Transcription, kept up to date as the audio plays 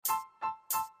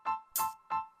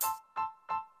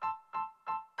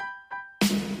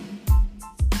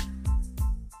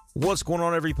What's going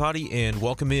on, everybody, and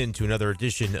welcome in to another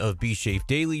edition of B-Shape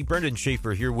Daily. Brendan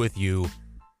Schaefer here with you.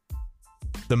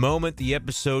 The moment, the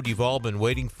episode you've all been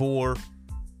waiting for.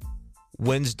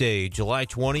 Wednesday, July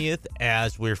 20th,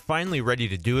 as we're finally ready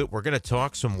to do it. We're going to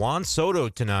talk some Juan Soto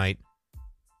tonight.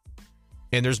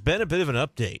 And there's been a bit of an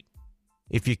update.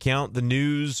 If you count the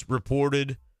news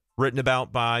reported, written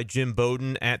about by Jim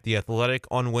Bowden at The Athletic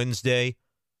on Wednesday,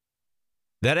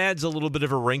 that adds a little bit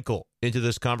of a wrinkle into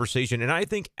this conversation, and I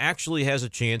think actually has a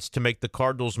chance to make the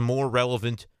Cardinals more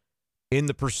relevant in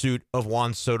the pursuit of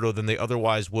Juan Soto than they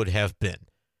otherwise would have been.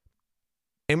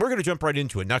 And we're going to jump right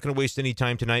into it. Not going to waste any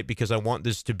time tonight because I want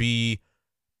this to be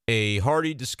a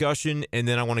hearty discussion, and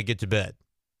then I want to get to bed.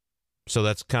 So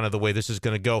that's kind of the way this is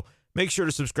going to go. Make sure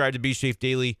to subscribe to B-Shape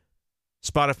Daily.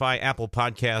 Spotify, Apple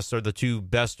Podcasts are the two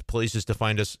best places to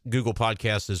find us. Google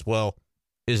Podcasts as well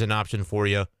is an option for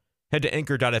you. Head to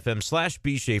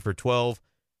anchor.fm/bshafer12.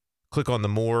 Click on the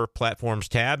More Platforms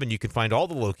tab, and you can find all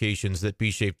the locations that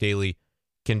B-Shape Daily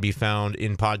can be found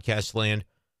in podcast land.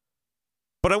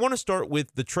 But I want to start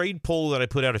with the trade poll that I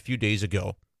put out a few days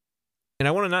ago. And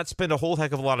I want to not spend a whole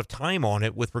heck of a lot of time on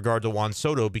it with regard to Juan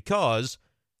Soto because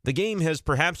the game has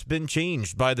perhaps been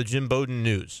changed by the Jim Bowden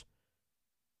news.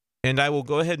 And I will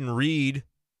go ahead and read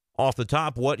off the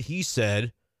top what he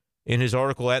said in his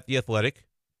article at The Athletic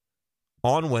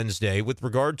on Wednesday with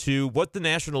regard to what the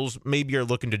Nationals maybe are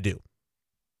looking to do.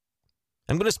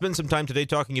 I'm going to spend some time today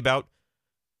talking about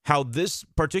how this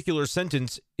particular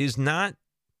sentence is not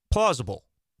plausible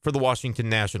for the Washington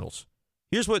Nationals.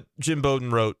 Here's what Jim Bowden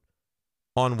wrote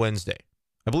on Wednesday.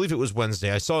 I believe it was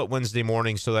Wednesday. I saw it Wednesday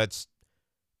morning, so that's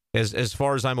as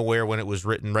far as I'm aware when it was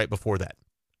written right before that.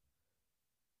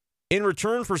 In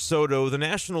return for Soto, the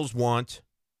Nationals want,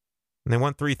 and they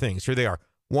want three things. Here they are.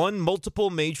 One, multiple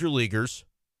major leaguers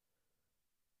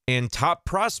and top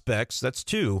prospects, that's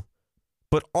two,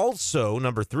 but also,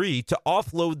 number three, to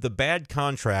offload the bad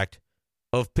contract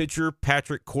of pitcher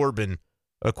Patrick Corbin,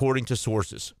 according to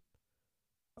sources.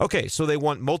 Okay, so they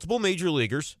want multiple major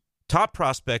leaguers, top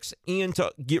prospects, and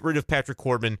to get rid of Patrick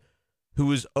Corbin, who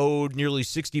is owed nearly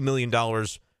 $60 million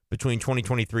between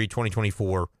 2023 and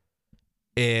 2024.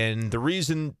 And the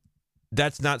reason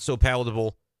that's not so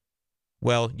palatable,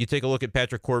 well, you take a look at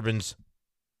Patrick Corbin's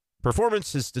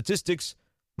performance, his statistics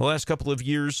the last couple of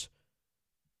years.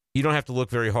 You don't have to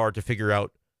look very hard to figure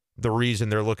out the reason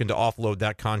they're looking to offload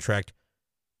that contract.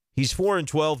 He's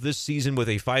 4-12 this season with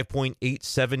a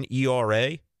 5.87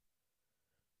 ERA.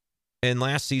 And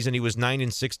last season he was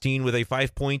 9-16 with a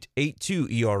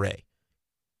 5.82 ERA.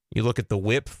 You look at the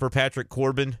whip for Patrick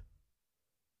Corbin,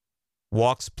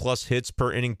 walks plus hits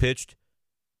per inning pitched,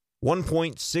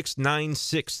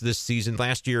 1.696 this season.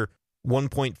 Last year,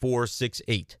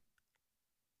 1.468.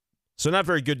 So not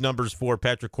very good numbers for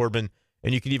Patrick Corbin.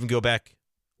 And you can even go back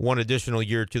one additional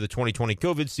year to the 2020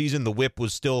 COVID season. The whip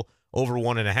was still over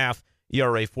 1.5,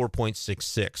 ERA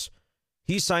 4.66.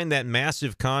 He signed that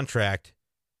massive contract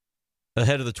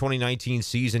ahead of the 2019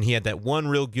 season. He had that one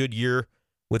real good year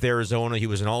with Arizona. He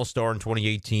was an all-star in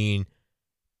 2018.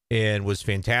 And was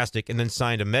fantastic, and then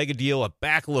signed a mega deal, a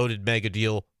backloaded mega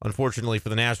deal, unfortunately for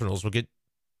the Nationals. We'll get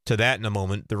to that in a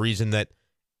moment. The reason that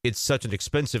it's such an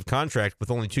expensive contract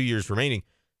with only 2 years remaining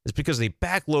is because they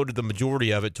backloaded the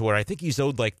majority of it to where I think he's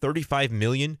owed like $35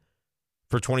 million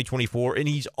for 2024, and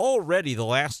he's already the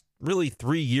last really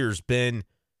 3 years been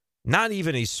not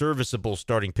even a serviceable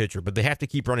starting pitcher, but they have to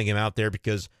keep running him out there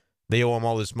because they owe him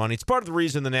all this money. It's part of the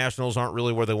reason the Nationals aren't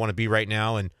really where they want to be right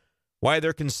now, and why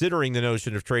they're considering the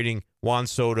notion of trading Juan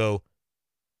Soto,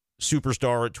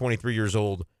 superstar at 23 years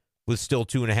old, with still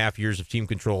 2.5 years of team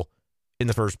control in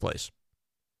the first place.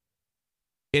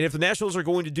 And if the Nationals are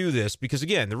going to do this, because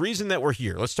again, the reason that we're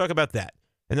here, let's talk about that.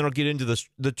 And then I'll get into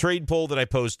the trade poll that I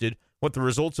posted, what the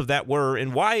results of that were,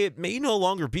 and why it may no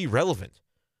longer be relevant.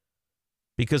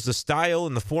 Because the style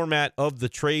and the format of the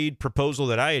trade proposal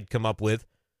that I had come up with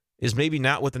is maybe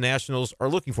not what the Nationals are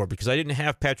looking for, because I didn't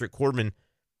have Patrick Corbin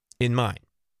in mind.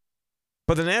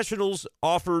 But the Nationals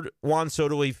offered Juan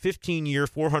Soto a 15-year,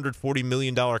 $440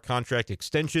 million contract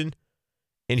extension,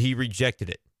 and he rejected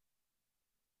it,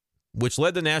 which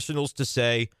led the Nationals to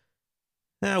say,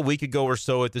 a week ago or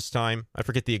so at this time, I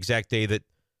forget the exact day that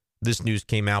this news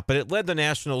came out, but it led the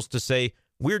Nationals to say,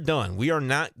 we're done. We are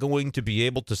not going to be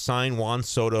able to sign Juan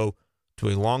Soto to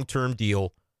a long-term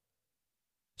deal,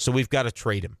 so we've got to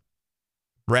trade him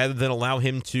rather than allow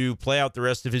him to play out the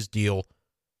rest of his deal,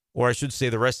 or I should say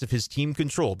the rest of his team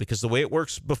control, because the way it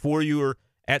works before you are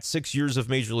at 6 years of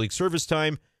Major League service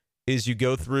time is you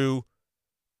go through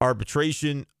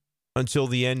arbitration until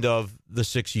the end of the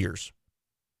 6 years.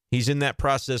 He's in that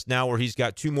process now where he's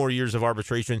got 2 more years of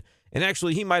arbitration, And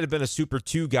actually, he might have been a Super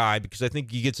 2 guy because I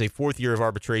think he gets a fourth year of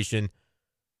arbitration.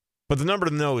 But the number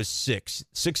to know is 6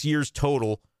 years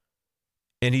total.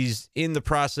 And he's in the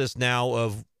process now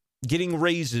of getting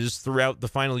raises throughout the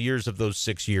final years of those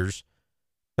 6 years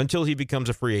until he becomes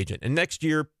a free agent. And next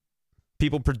year,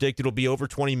 people predict it'll be over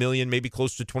 $20 million, maybe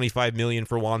close to $25 million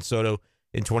for Juan Soto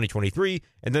in 2023.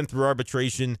 And then through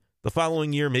arbitration, the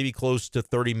following year, maybe close to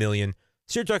 $30 million.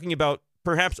 So you're talking about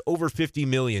perhaps over $50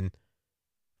 million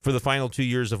for the final 2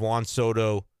 years of Juan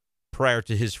Soto prior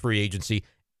to his free agency.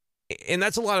 And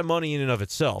that's a lot of money in and of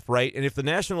itself, right? And if the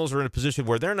Nationals are in a position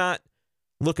where they're not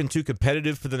looking too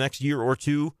competitive for the next year or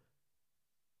two,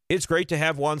 it's great to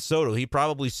have Juan Soto. He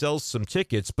probably sells some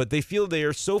tickets, but they feel they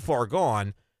are so far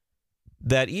gone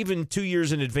that even 2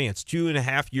 years in advance,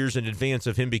 2.5 years in advance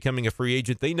of him becoming a free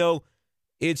agent, they know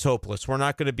it's hopeless. We're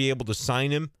not going to be able to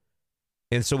sign him.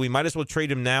 And so we might as well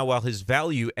trade him now while his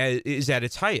value is at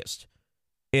its highest.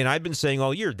 And I've been saying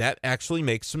all year, that actually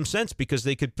makes some sense because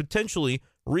they could potentially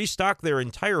restock their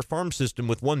entire farm system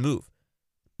with one move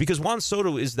because Juan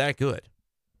Soto is that good.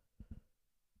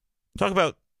 Talk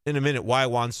about in a minute why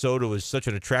Juan Soto is such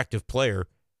an attractive player,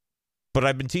 but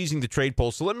I've been teasing the trade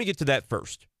poll, so let me get to that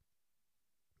first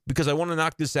because I want to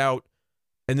knock this out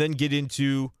and then get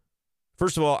into,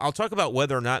 first of all, I'll talk about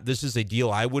whether or not this is a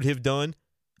deal I would have done,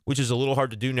 which is a little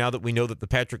hard to do now that we know that the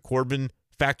Patrick Corbin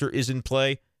factor is in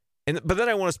play. But then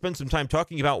I want to spend some time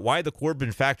talking about why the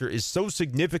Corbin factor is so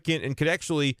significant and could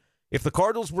actually, if the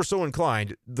Cardinals were so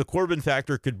inclined, the Corbin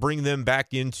factor could bring them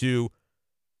back into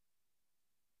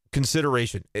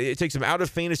consideration. It takes them out of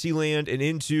fantasy land and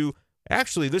into,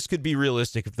 actually, this could be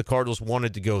realistic if the Cardinals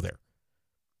wanted to go there.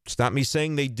 It's not me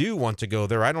saying they do want to go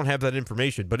there. I don't have that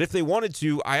information. But if they wanted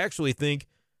to, I actually think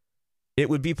it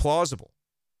would be plausible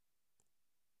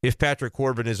if Patrick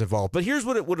Corbin is involved. But here's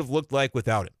what it would have looked like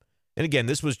without him. And again,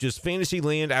 this was just fantasy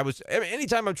land.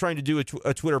 Anytime I'm trying to do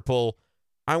a Twitter poll,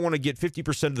 I want to get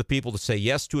 50% of the people to say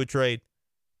yes to a trade,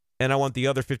 and I want the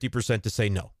other 50% to say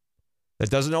no. That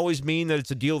doesn't always mean that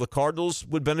it's a deal the Cardinals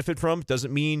would benefit from. It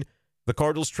doesn't mean the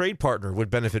Cardinals trade partner would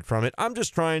benefit from it. I'm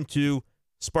just trying to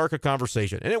spark a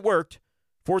conversation. And it worked.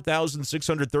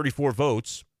 4,634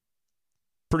 votes.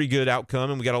 Pretty good outcome,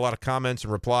 and we got a lot of comments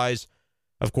and replies.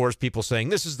 Of course, people saying,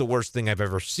 this is the worst thing I've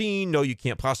ever seen. No, you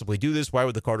can't possibly do this. Why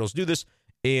would the Cardinals do this?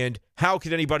 And how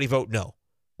could anybody vote no?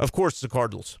 Of course, the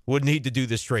Cardinals would need to do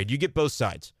this trade. You get both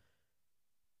sides.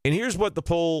 And here's what the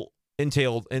poll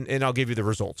entailed, and I'll give you the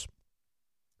results.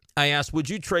 I asked, would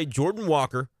you trade Jordan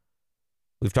Walker?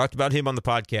 We've talked about him on the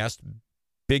podcast.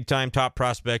 Big-time top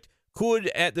prospect. Could,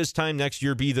 at this time next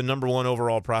year, be the number one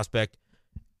overall prospect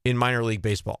in minor league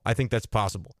baseball. I think that's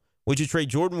possible. Would you trade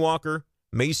Jordan Walker,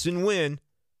 Mason Wynn,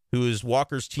 who is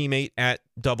Walker's teammate at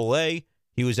AA?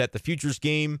 He was at the Futures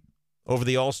game over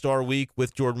the All-Star week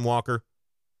with Jordan Walker.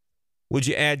 Would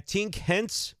you add Tink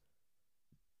Hence?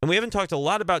 And we haven't talked a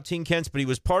lot about Tink Hence, but he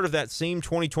was part of that same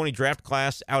 2020 draft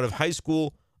class out of high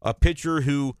school, a pitcher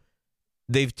who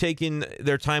they've taken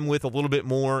their time with a little bit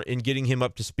more in getting him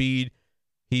up to speed.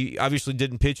 He obviously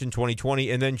didn't pitch in 2020,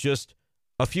 and then just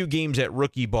a few games at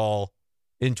rookie ball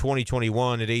in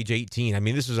 2021 at age 18. I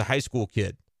mean, this is a high school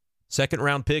kid.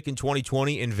 Second-round pick in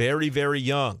 2020 and very, very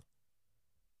young.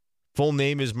 Full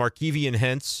name is Markevian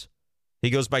Hence. He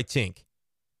goes by Tink.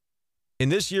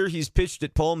 And this year, he's pitched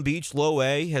at Palm Beach, low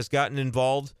A, has gotten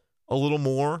involved a little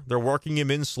more. They're working him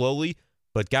in slowly.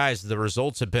 But, guys, the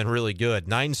results have been really good.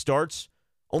 9 starts,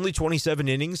 only 27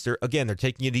 innings. They're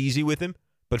taking it easy with him.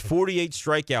 But 48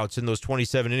 strikeouts in those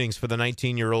 27 innings for the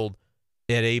 19-year-old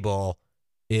at A-ball.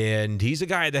 And he's a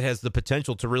guy that has the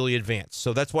potential to really advance.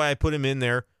 So that's why I put him in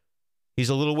there. He's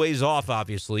a little ways off,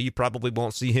 obviously. You probably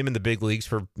won't see him in the big leagues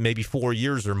for maybe 4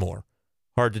 years or more.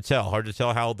 Hard to tell. Hard to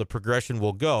tell how the progression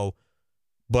will go.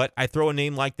 But I throw a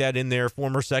name like that in there.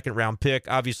 Former second-round pick.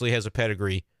 Obviously has a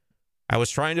pedigree. I was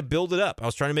trying to build it up. I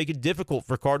was trying to make it difficult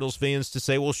for Cardinals fans to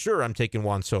say, well, sure, I'm taking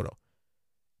Juan Soto.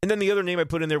 And then the other name I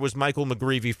put in there was Michael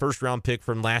McGreevy, first-round pick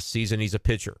from last season. He's a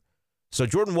pitcher. So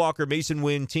Jordan Walker, Mason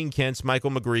Wynn, Tink Hence,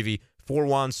 Michael McGreevy for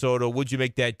Juan Soto. Would you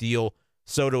make that deal?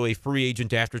 Soto a free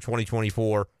agent after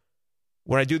 2024.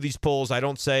 When I do these polls, I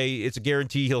don't say it's a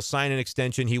guarantee he'll sign an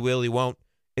extension. He will, he won't.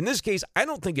 In this case, I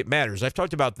don't think it matters. I've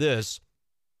talked about this,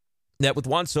 that with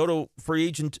Juan Soto free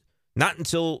agent, not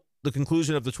until the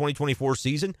conclusion of the 2024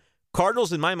 season,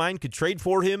 Cardinals, in my mind, could trade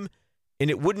for him, and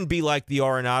it wouldn't be like the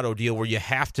Arenado deal where you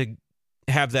have to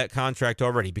have that contract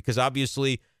already, because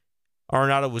obviously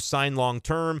Arenado was signed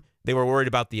long-term. They were worried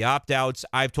about the opt-outs.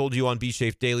 I've told you on B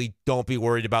Shafe Daily, don't be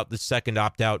worried about the second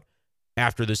opt-out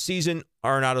after the season.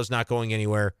 Arenado's not going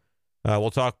anywhere. We'll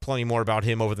talk plenty more about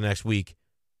him over the next week.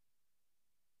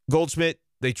 Goldschmidt,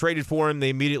 They traded for him. They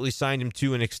immediately signed him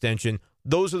to an extension.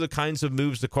 Those are the kinds of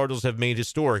moves the Cardinals have made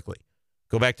historically.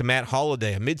 Go back to Matt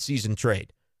Holliday, a midseason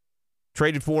trade.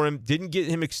 Traded for him, didn't get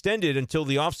him extended until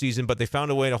the offseason, but they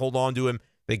found a way to hold on to him.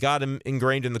 They got him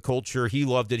ingrained in the culture. He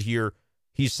loved it here.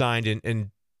 He signed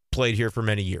and played here for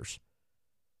many years.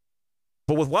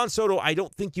 But with Juan Soto, I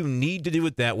don't think you need to do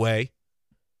it that way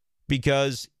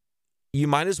because you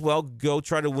might as well go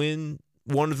try to win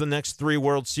one of the next 3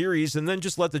 World Series and then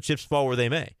just let the chips fall where they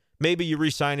may. Maybe you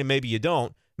re-sign him, maybe you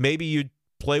don't. Maybe you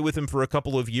play with him for a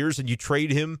couple of years and you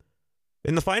trade him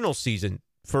in the final season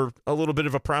for a little bit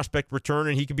of a prospect return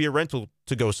and he could be a rental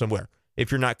to go somewhere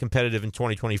if you're not competitive in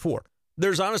 2024.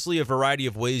 There's honestly a variety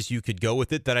of ways you could go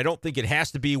with it that I don't think it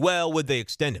has to be, well, would they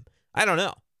extend him? I don't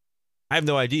know. I have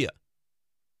no idea.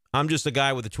 I'm just a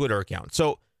guy with a Twitter account.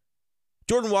 So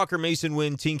Jordan Walker, Mason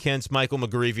Wynn, Tink Hence, Michael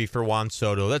McGreevy for Juan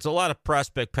Soto. That's a lot of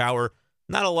prospect power.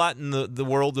 Not a lot in the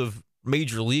world of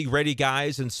major league ready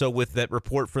guys. And so with that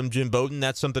report from Jim Bowden,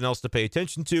 that's something else to pay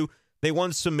attention to. They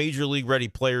want some major league ready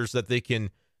players that they can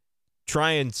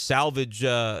try and salvage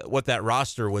what that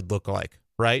roster would look like,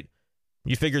 right?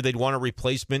 You figure they'd want a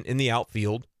replacement in the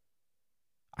outfield.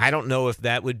 I don't know if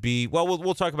that would be, well,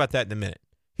 we'll talk about that in a minute.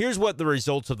 Here's what the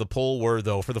results of the poll were,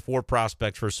 though, for the 4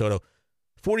 prospects for Soto.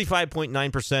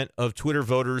 45.9% of Twitter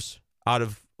voters out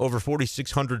of over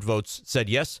 4,600 votes said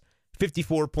yes.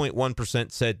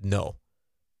 54.1% said no.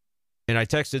 And I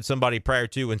texted somebody prior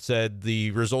to and said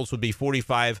the results would be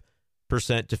 45%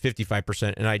 to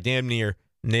 55%, and I damn near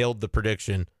nailed the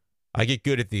prediction. I get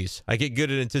good at these. I get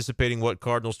good at anticipating what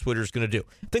Cardinals Twitter is going to do.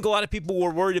 I think a lot of people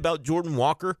were worried about Jordan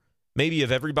Walker. Maybe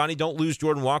of everybody, don't lose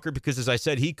Jordan Walker because, as I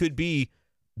said, he could be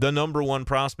the number 1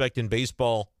 prospect in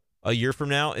baseball a year from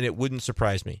now, and it wouldn't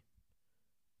surprise me.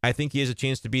 I think he has a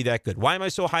chance to be that good. Why am I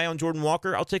so high on Jordan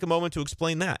Walker? I'll take a moment to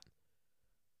explain that.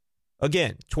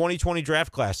 Again, 2020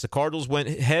 draft class, the Cardinals went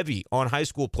heavy on high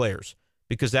school players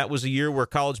because that was a year where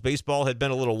college baseball had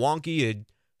been a little wonky. It had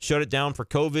shut it down for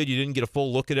COVID. You didn't get a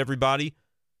full look at everybody.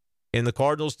 And the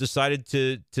Cardinals decided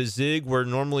to zig where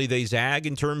normally they zag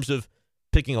in terms of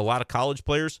picking a lot of college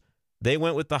players. They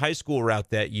went with the high school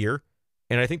route that year,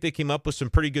 and I think they came up with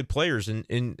some pretty good players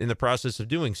in the process of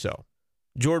doing so.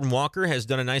 Jordan Walker has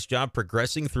done a nice job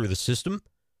progressing through the system.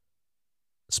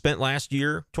 Spent last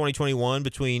year, 2021,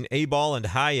 between A-ball and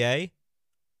high A,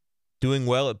 doing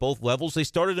well at both levels. They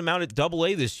started him out at double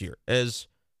A this year as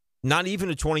not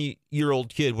even a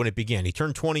 20-year-old kid when it began. He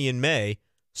turned 20 in May,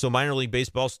 so minor league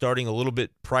baseball starting a little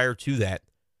bit prior to that.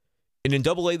 And in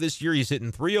double A this year, he's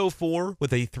hitting .304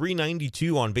 with a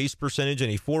 .392 on base percentage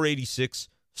and a .486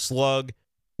 slug,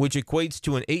 which equates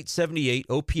to an .878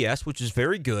 OPS, which is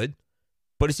very good.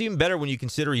 But it's even better when you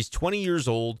consider he's 20 years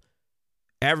old,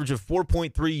 average of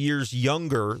 4.3 years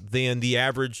younger than the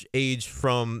average age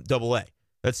from AA.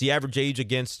 That's the average age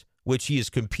against which he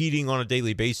is competing on a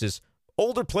daily basis.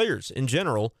 Older players in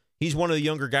general. He's one of the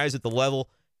younger guys at the level.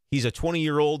 He's a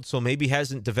 20-year-old, so maybe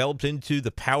hasn't developed into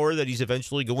the power that he's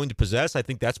eventually going to possess. I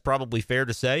think that's probably fair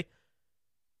to say.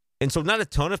 And so not a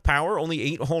ton of power, only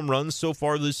 8 home runs so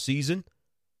far this season.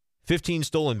 15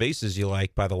 stolen bases, you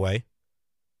like, by the way.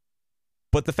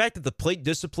 But the fact that the plate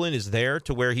discipline is there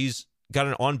to where he's got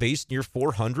an on-base near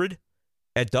 400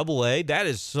 at AA, that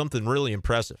is something really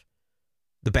impressive.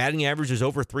 The batting average is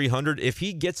over 300. If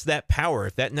he gets that power,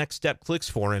 if that next step clicks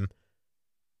for him,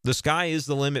 the sky is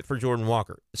the limit for Jordan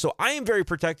Walker. So I am very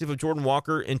protective of Jordan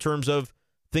Walker in terms of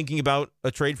thinking about a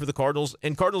trade for the Cardinals,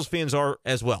 and Cardinals fans are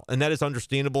as well, and that is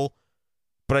understandable.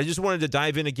 But I just wanted to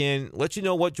dive in again, let you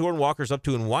know what Jordan Walker's up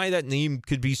to and why that name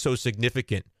could be so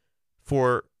significant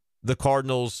for the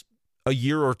Cardinals a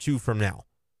year or two from now.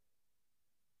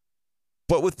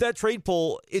 But with that trade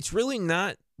poll, it's really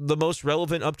not the most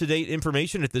relevant, up-to-date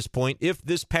information at this point if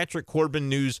this Patrick Corbin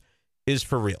news is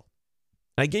for real.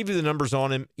 I gave you the numbers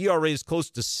on him. ERA is close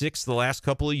to 6 the last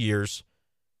couple of years.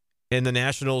 And the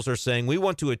Nationals are saying, we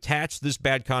want to attach this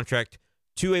bad contract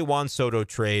to a Juan Soto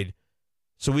trade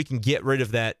so we can get rid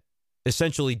of that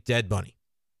essentially dead money.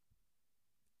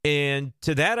 And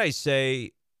to that I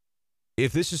say,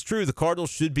 if this is true, the Cardinals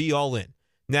should be all in.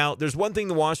 Now, there's one thing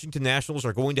the Washington Nationals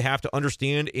are going to have to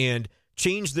understand and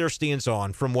change their stance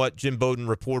on from what Jim Bowden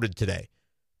reported today.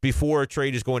 Before a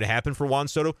trade is going to happen for Juan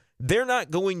Soto, they're not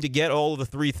going to get all of the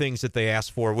 3 things that they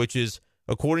asked for, which is,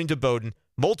 according to Bowden,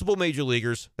 multiple major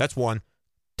leaguers, that's 1,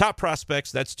 top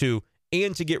prospects, that's 2,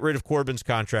 and to get rid of Corbin's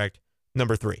contract,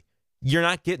 number 3. You're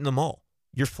not getting them all.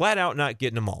 You're flat out not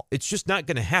getting them all. It's just not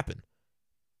going to happen.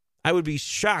 I would be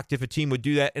shocked if a team would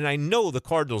do that, and I know the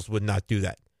Cardinals would not do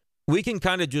that. We can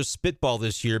kind of just spitball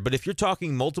this here, but if you're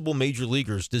talking multiple major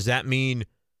leaguers, does that mean,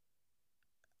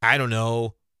 I don't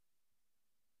know,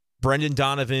 Brendan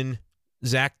Donovan,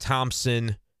 Zach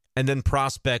Thompson, and then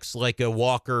prospects like a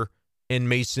Walker and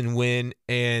Mason Wynn,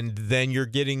 and then you're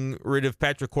getting rid of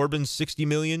Patrick Corbin's $60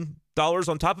 million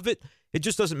on top of it. It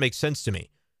just doesn't make sense to me.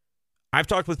 I've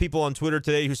talked with people on Twitter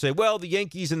today who say, well, the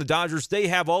Yankees and the Dodgers, they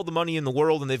have all the money in the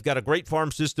world, and they've got a great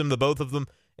farm system, the both of them,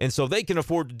 and so they can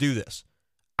afford to do this.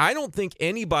 I don't think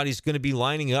anybody's going to be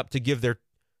lining up to give their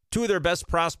two of their best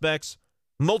prospects,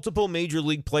 multiple major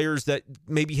league players that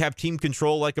maybe have team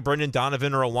control like a Brendan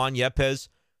Donovan or a Juan Yepez,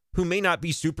 who may not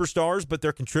be superstars, but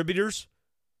they're contributors,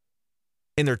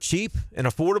 and they're cheap and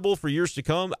affordable for years to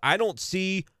come. I don't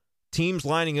see teams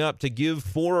lining up to give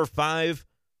 4 or 5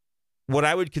 what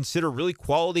I would consider really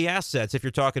quality assets. If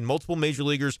you're talking multiple major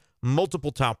leaguers,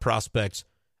 multiple top prospects,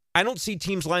 I don't see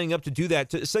teams lining up to do that,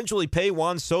 to essentially pay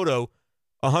Juan Soto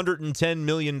 $110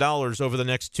 million over the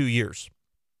next 2 years,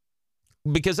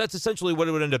 because that's essentially what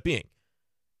it would end up being.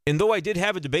 And though I did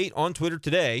have a debate on Twitter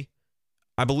today,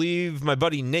 I believe my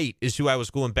buddy Nate is who I was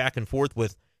going back and forth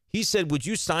with. He said, would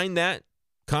you sign that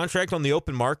contract on the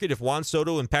open market if Juan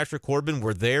Soto and Patrick Corbin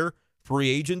were there, free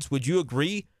agents? Would you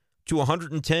agree to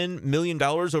 $110 million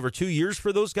over 2 years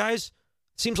for those guys?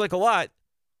 Seems like a lot.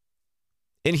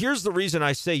 And here's the reason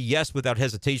I say yes without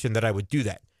hesitation that I would do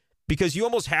that. Because you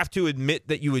almost have to admit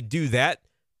that you would do that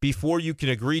before you can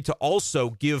agree to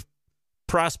also give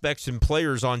prospects and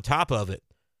players on top of it.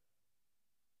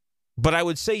 But I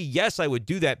would say yes, I would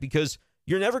do that, because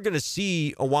you're never going to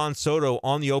see a Juan Soto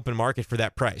on the open market for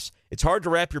that price. It's hard to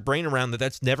wrap your brain around that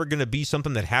that's never going to be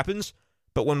something that happens.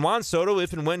 But when Juan Soto,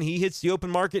 if and when he hits the open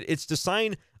market, it's to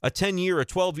sign a 10-year, a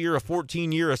 12-year, a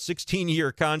 14-year, a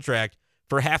 16-year contract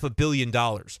for $500 million.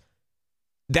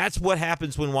 That's what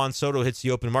happens when Juan Soto hits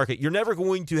the open market. You're never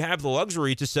going to have the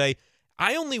luxury to say,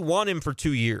 I only want him for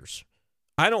 2 years.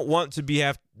 I don't want to be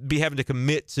having to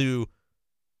commit to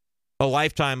a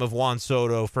lifetime of Juan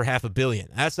Soto for $500 million.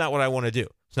 That's not what I want to do.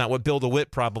 It's not what Bill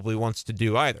DeWitt probably wants to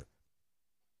do either.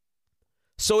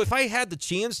 So if I had the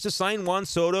chance to sign Juan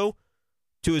Soto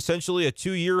to essentially a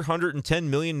 2-year, $110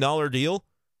 million deal,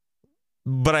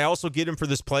 but I also get him for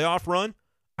this playoff run,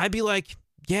 I'd be like,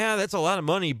 yeah, that's a lot of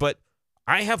money, but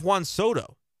I have Juan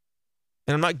Soto,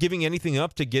 and I'm not giving anything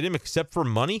up to get him except for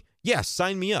money. Yes,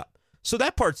 sign me up. So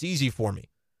that part's easy for me.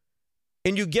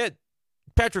 And you get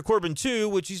Patrick Corbin too,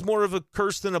 which is more of a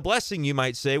curse than a blessing, you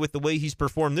might say, with the way he's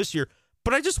performed this year.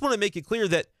 But I just want to make it clear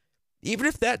that even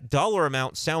if that dollar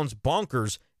amount sounds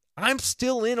bonkers, I'm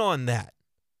still in on that.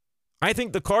 I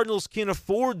think the Cardinals can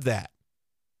afford that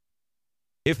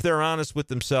if they're honest with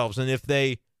themselves, and if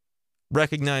they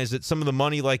recognize that some of the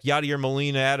money like Yadier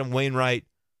Molina, Adam Wainwright,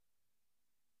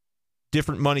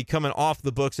 different money coming off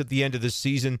the books at the end of this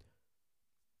season.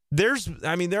 There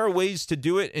are ways to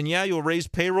do it, and yeah, you'll raise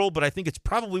payroll, but I think it's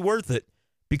probably worth it,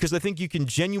 because I think you can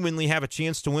genuinely have a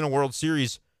chance to win a World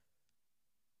Series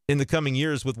in the coming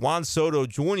years with Juan Soto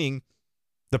joining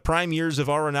the prime years of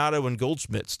Arenado and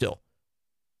Goldschmidt still.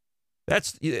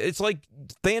 It's like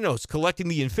Thanos collecting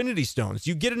the Infinity Stones.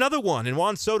 You get another one in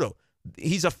Juan Soto.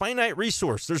 He's a finite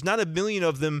resource. There's not a million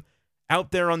of them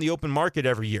out there on the open market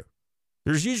every year.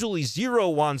 There's usually 0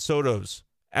 Juan Sotos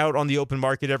out on the open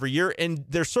market every year, and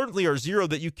there certainly are 0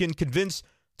 that you can convince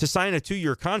to sign a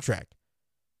 2-year contract.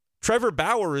 Trevor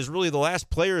Bauer is really the last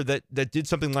player that did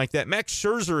something like that. Max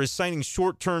Scherzer is signing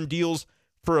short-term deals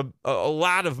for a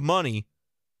lot of money,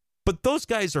 but those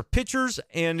guys are pitchers,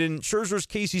 and in Scherzer's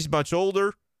case, he's much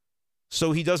older,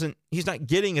 so he's not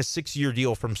getting a 6-year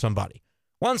deal from somebody.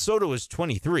 Juan Soto is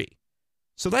 23,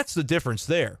 so that's the difference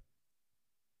there.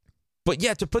 But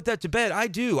yeah, to put that to bed, I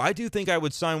do think I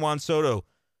would sign Juan Soto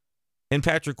and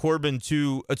Patrick Corbin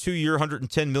to a 2-year,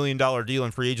 $110 million deal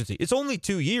in free agency. It's only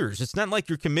 2 years. It's not like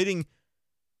you're committing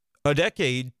a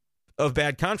decade of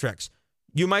bad contracts.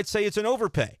 You might say it's an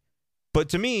overpay, but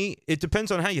to me, it depends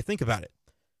on how you think about it.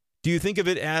 Do you think of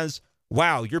it as,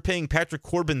 wow, you're paying Patrick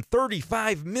Corbin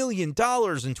 $35 million in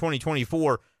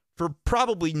 2024 for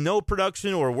probably no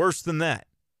production or worse than that?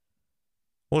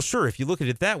 Well, sure, if you look at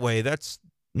it that way,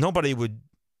 nobody would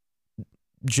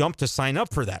jump to sign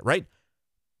up for that, right?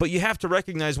 But you have to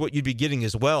recognize what you'd be getting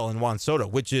as well in Juan Soto,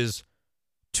 which is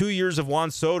 2 years of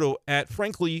Juan Soto at,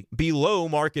 frankly, below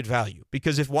market value.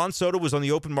 Because if Juan Soto was on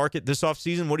the open market this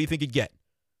offseason, what do you think he'd get?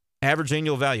 Average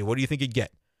annual value, what do you think he'd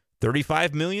get?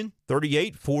 35 million,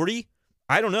 38, 40?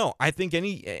 I don't know. I think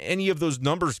any of those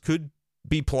numbers could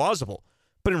be plausible.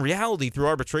 But in reality, through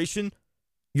arbitration,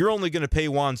 you're only going to pay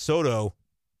Juan Soto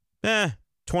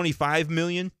 25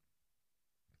 million,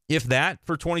 if that,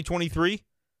 for 2023.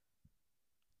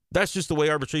 That's just the way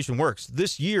arbitration works.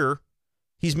 This year,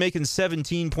 he's making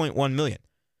 $17.1 million.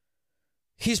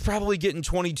 He's probably getting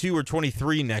 22 or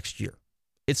 23 next year.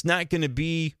 It's not going to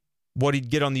be what he'd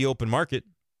get on the open market.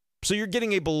 So you're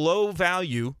getting a below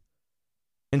value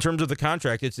in terms of the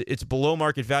contract. It's below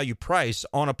market value price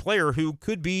on a player who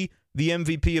could be the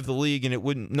MVP of the league,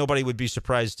 and nobody would be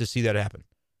surprised to see that happen.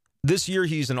 This year,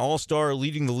 he's an all-star,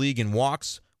 leading the league in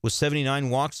walks with 79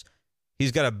 walks.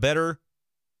 He's got a better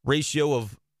ratio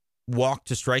of walk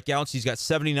to strikeouts. He's got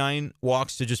 79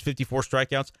 walks to just 54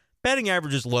 strikeouts. Batting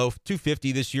average is low,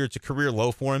 250 this year. It's a career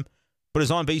low for him, but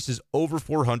his on-base is over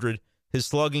 400. His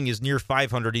slugging is near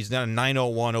 500. He's got a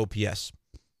 901 OPS.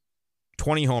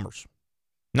 20 homers.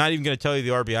 Not even going to tell you the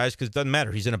RBIs because it doesn't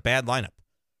matter. He's in a bad lineup.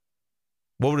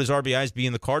 What would his RBIs be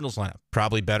in the Cardinals lineup?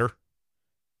 Probably better.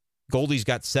 Goldie's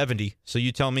got 70, so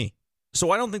you tell me.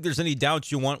 So I don't think there's any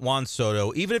doubt you want Juan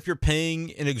Soto, even if you're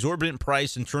paying an exorbitant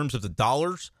price in terms of the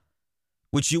dollars,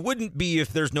 which you wouldn't be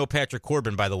if there's no Patrick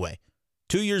Corbin, by the way.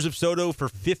 2 years of Soto for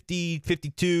 50,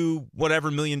 52,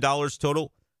 whatever $1 million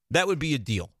total, that would be a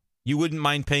deal. You wouldn't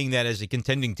mind paying that as a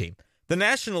contending team. The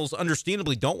Nationals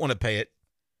understandably don't want to pay it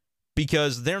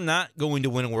because they're not going to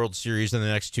win a World Series in the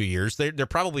next 2 years. They're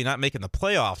probably not making the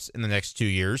playoffs in the next 2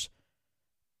 years.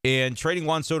 And trading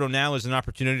Juan Soto now is an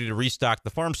opportunity to restock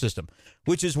the farm system,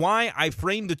 which is why I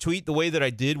framed the tweet the way that I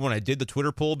did when I did the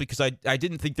Twitter poll, because I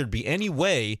didn't think there'd be any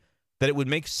way that it would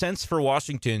make sense for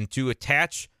Washington to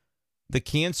attach the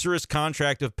cancerous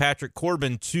contract of Patrick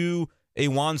Corbin to a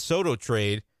Juan Soto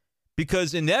trade,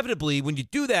 because inevitably when you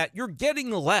do that, you're getting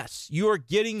less. You are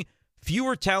getting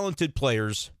fewer talented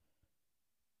players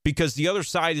because the other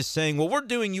side is saying, well, we're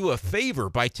doing you a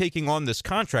favor by taking on this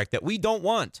contract that we don't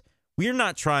want. We're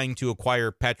not trying to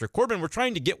acquire Patrick Corbin. We're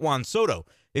trying to get Juan Soto.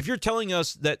 If you're telling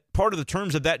us that part of the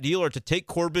terms of that deal are to take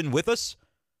Corbin with us,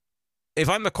 if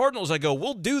I'm the Cardinals, I go,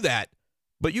 we'll do that.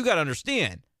 But you got to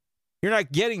understand, you're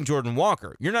not getting Jordan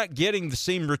Walker. You're not getting the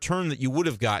same return that you would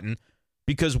have gotten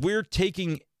because we're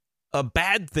taking a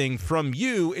bad thing from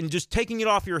you and just taking it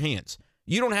off your hands.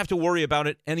 You don't have to worry about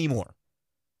it anymore.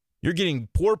 You're getting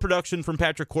poor production from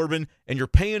Patrick Corbin, and you're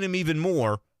paying him even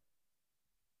more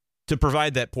to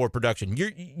provide that poor production.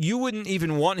 You wouldn't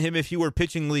even want him if you were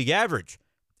pitching league average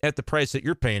at the price that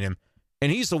you're paying him,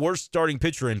 and he's the worst starting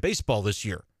pitcher in baseball this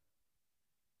year.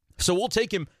 So we'll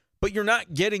take him, but you're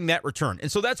not getting that return.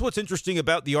 And so that's what's interesting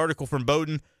about the article from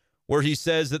Bowden, where he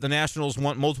says that the Nationals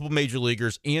want multiple major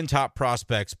leaguers and top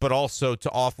prospects, but also to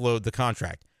offload the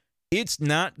contract. It's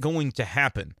not going to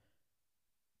happen.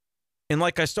 And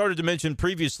like I started to mention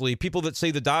previously, people that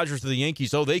say the Dodgers or the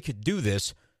Yankees, they could do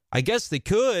this. I guess they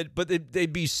could, but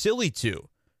they'd be silly to.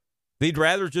 They'd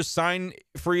rather just sign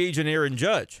free agent Aaron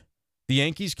Judge. The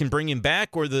Yankees can bring him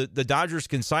back, or the Dodgers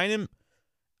can sign him.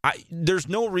 There's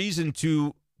no reason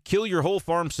to kill your whole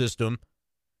farm system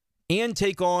and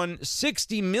take on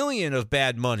 $60 million of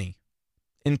bad money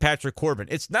in Patrick Corbin.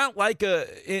 It's not like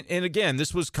and again,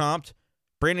 this was comped.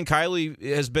 Brandon Kiley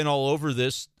has been all over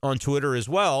this on Twitter as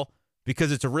well,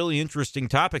 because it's a really interesting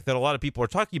topic that a lot of people are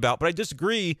talking about. But I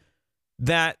disagree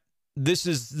that this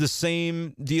is the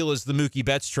same deal as the Mookie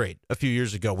Betts trade a few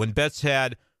years ago, when Betts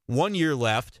had 1 year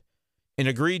left and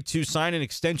agreed to sign an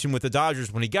extension with the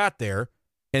Dodgers when he got there,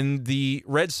 and the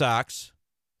Red Sox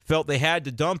felt they had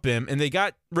to dump him, and they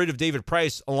got rid of David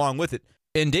Price along with it.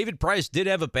 And David Price did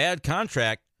have a bad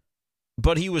contract,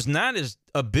 but he was not as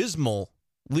abysmal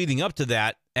leading up to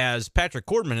that as Patrick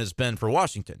Corbin has been for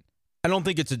Washington. I don't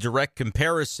think it's a direct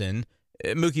comparison.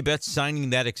 Mookie Betts signing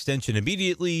that extension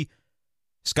immediately.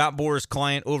 Scott Boras'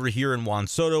 client over here in Juan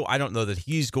Soto, I don't know that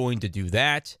he's going to do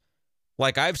that.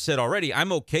 Like I've said already,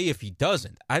 I'm okay if he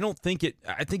doesn't. I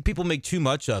think people make too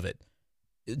much of it.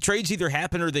 Trades either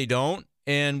happen or they don't,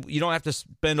 and you don't have to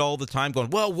spend all the time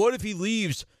going, well, what if he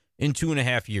leaves in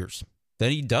 2.5 years?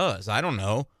 Then he does. I don't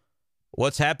know.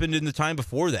 What's happened in the time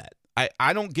before that?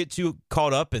 I don't get too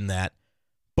caught up in that.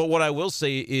 But what I will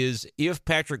say is, if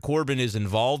Patrick Corbin is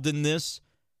involved in this,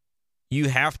 you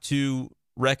have to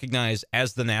recognize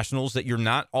as the Nationals that you're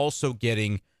not also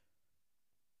getting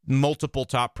multiple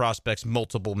top prospects,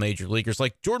 multiple major leaguers.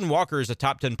 Like Jordan Walker is a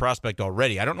top 10 prospect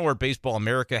already. I don't know where Baseball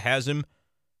America has him,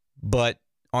 but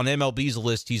on MLB's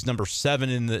list, he's number 7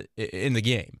 in the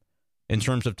game in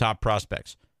terms of top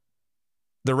prospects.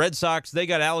 The Red Sox, they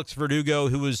got Alex Verdugo,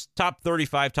 who was top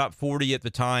 35, top 40 at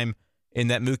the time in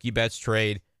that Mookie Betts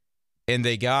trade. And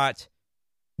they got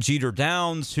Jeter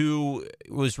Downs, who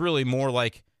was really more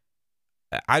like,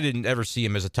 I didn't ever see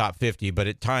him as a top 50, but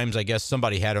at times I guess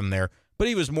somebody had him there. But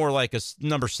he was more like a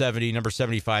number 70, number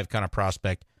 75 kind of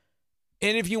prospect.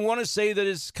 And if you want to say that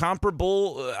it's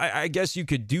comparable, I guess you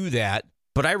could do that.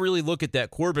 But I really look at that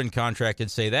Corbin contract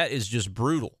and say that is just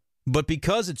brutal. But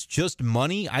because it's just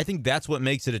money, I think that's what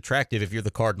makes it attractive if you're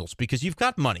the Cardinals, because you've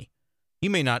got money. You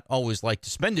may not always like to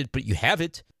spend it, but you have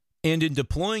it. And in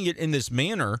deploying it in this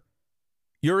manner,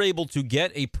 you're able to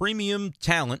get a premium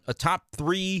talent, a top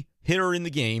 3 hitter in the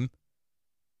game,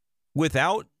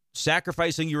 without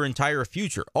sacrificing your entire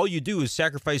future. All you do is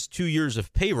sacrifice 2 years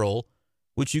of payroll,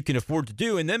 which you can afford to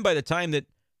do. And then by the time that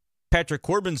Patrick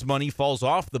Corbin's money falls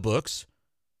off the books,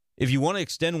 if you want to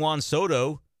extend Juan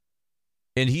Soto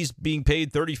and he's being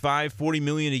paid $35, $40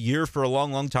 million a year for a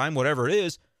long, long time, whatever it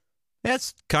is,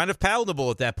 that's kind of palatable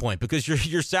at that point because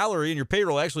your salary and your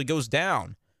payroll actually goes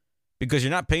down because you're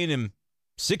not paying him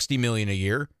 $60 million a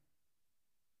year.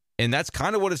 And that's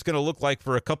kind of what it's going to look like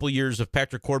for a couple of years of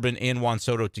Patrick Corbin and Juan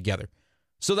Soto together.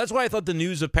 So that's why I thought the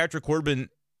news of Patrick Corbin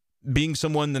being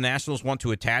someone the Nationals want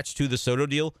to attach to the Soto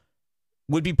deal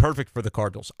would be perfect for the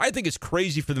Cardinals. I think it's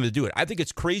crazy for them to do it. I think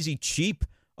it's crazy cheap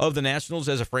of the Nationals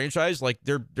as a franchise. Like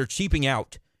they're cheaping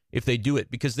out if they do it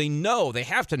because they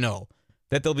have to know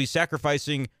that they'll be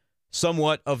sacrificing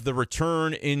somewhat of the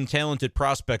return in talented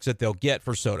prospects that they'll get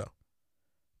for Soto.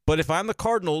 But if I'm the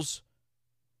Cardinals,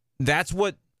 that's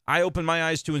what I open my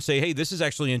eyes to and say, hey, this is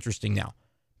actually interesting now.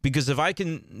 Because if I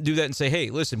can do that and say, hey,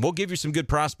 listen, we'll give you some good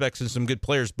prospects and some good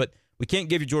players, but we can't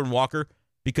give you Jordan Walker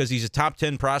because he's a top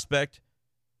 10 prospect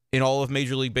in all of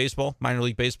Major League Baseball, minor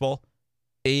league baseball,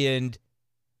 and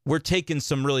we're taking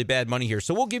some really bad money here.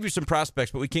 So we'll give you some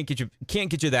prospects, but we can't get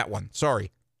you that one.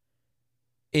 Sorry.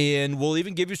 And we'll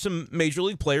even give you some major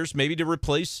league players, maybe to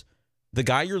replace the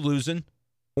guy you're losing,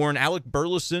 or an Alec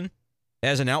Burleson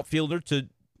as an outfielder to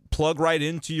plug right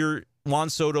into your Juan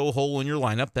Soto hole in your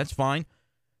lineup. That's fine.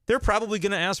 They're probably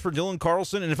going to ask for Dylan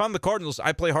Carlson. And if I'm the Cardinals,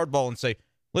 I play hardball and say,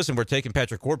 listen, we're taking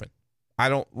Patrick Corbin.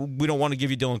 We don't want to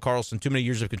give you Dylan Carlson too many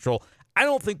years of control. I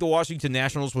don't think the Washington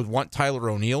Nationals would want Tyler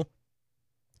O'Neill.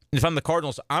 And if I'm the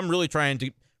Cardinals, I'm really trying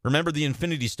to remember the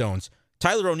Infinity Stones.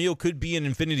 Tyler O'Neill could be an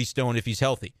Infinity Stone if he's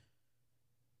healthy.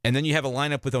 And then you have a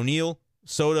lineup with O'Neill,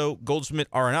 Soto, Goldschmidt,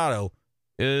 Arenado.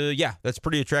 Yeah, that's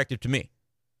pretty attractive to me.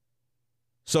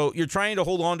 So you're trying to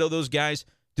hold on to those guys.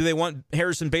 Do they want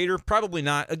Harrison Bader? Probably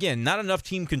not. Again, not enough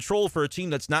team control for a team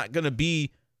that's not going to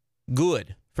be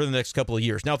good for the next couple of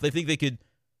years. Now, if they think they could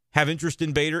have interest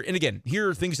in Bader, and again, here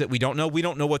are things that we don't know. We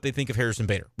don't know what they think of Harrison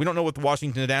Bader. We don't know what the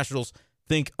Washington Nationals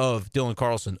think of Dylan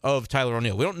Carlson, of Tyler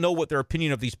O'Neill. We don't know what their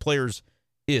opinion of these players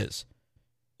is.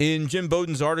 In Jim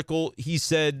Bowden's article, he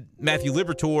said Matthew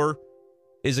Liberatore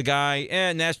is a guy,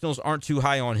 and Nationals aren't too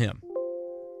high on him.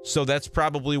 So that's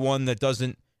probably one that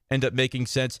doesn't end up making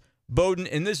sense. Bowden,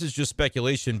 and this is just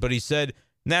speculation, but he said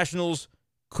Nationals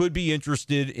could be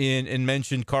interested in and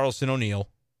mentioned Carlson O'Neill.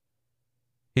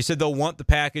 He said they'll want the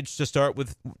package to start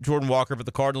with Jordan Walker, but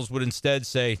the Cardinals would instead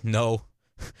say, no,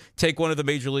 take one of the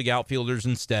major league outfielders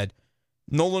instead.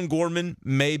 Nolan Gorman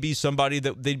may be somebody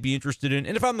that they'd be interested in.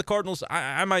 And if I'm the Cardinals,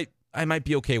 I might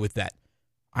be okay with that.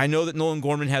 I know that Nolan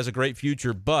Gorman has a great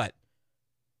future, but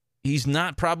he's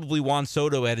not probably Juan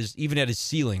Soto even at his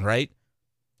ceiling, right?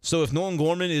 So if Nolan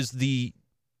Gorman is the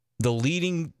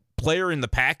leading player in the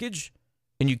package,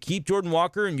 and you keep Jordan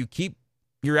Walker and you keep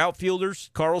your outfielders,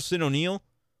 Carlson, O'Neill,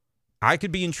 I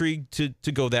could be intrigued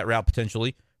to go that route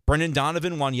potentially. Brendan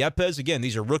Donovan, Juan Yepes, again,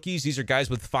 these are rookies. These are guys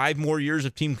with 5 more years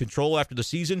of team control after the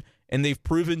season, and they've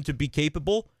proven to be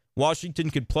capable. Washington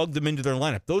could plug them into their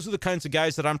lineup. Those are the kinds of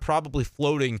guys that I'm probably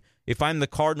floating if I'm the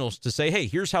Cardinals to say, hey,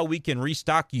 here's how we can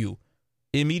restock you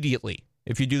immediately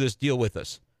if you do this deal with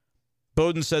us.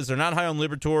 Bowden says they're not high on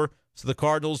Liberatore, so the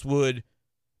Cardinals would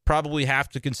probably have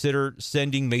to consider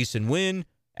sending Mason Wynn,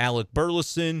 Alec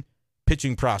Burleson,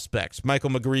 pitching prospects. Michael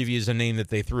McGreevy is a name that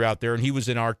they threw out there, and he was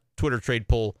in our Twitter trade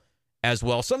poll as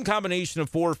well. Some combination of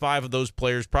 4 or 5 of those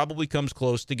players probably comes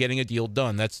close to getting a deal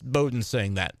done. That's Bowden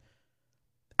saying that.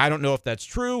 I don't know if that's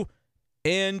true,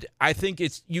 and I think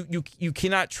it's you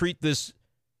cannot treat this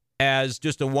as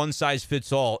just a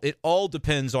one-size-fits-all. It all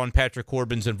depends on Patrick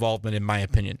Corbin's involvement, in my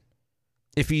opinion.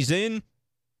 If he's in,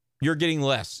 you're getting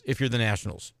less if you're the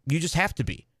Nationals. You just have to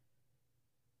be.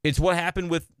 It's what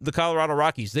happened with the Colorado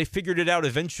Rockies. They figured it out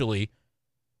eventually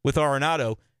with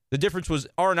Arenado. The difference was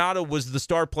Arenado was the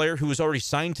star player who was already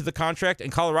signed to the contract,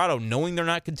 and Colorado, knowing they're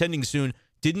not contending soon,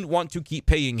 didn't want to keep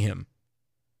paying him.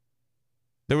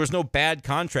 There was no bad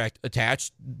contract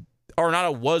attached.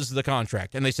 Arenado was the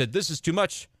contract, and they said, this is too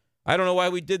much. I don't know why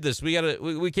we did this.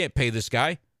 We can't pay this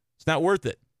guy. It's not worth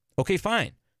it. Okay,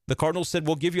 fine. The Cardinals said,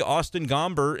 we'll give you Austin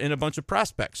Gomber and a bunch of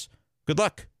prospects. Good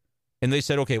luck. And they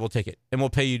said, okay, we'll take it, and we'll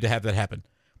pay you to have that happen.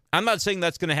 I'm not saying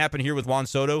that's going to happen here with Juan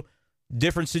Soto.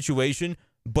 Different situation,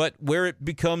 but where it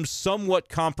becomes somewhat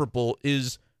comparable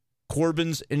is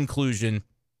Corbin's inclusion,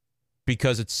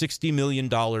 because it's $60 million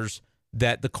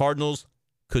that the Cardinals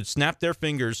could snap their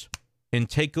fingers and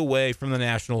take away from the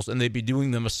Nationals, and they'd be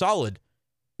doing them a solid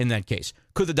in that case.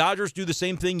 Could the Dodgers do the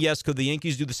same thing? Yes. Could the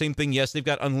Yankees do the same thing? Yes. They've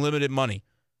got unlimited money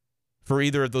for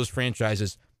either of those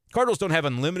franchises. Cardinals don't have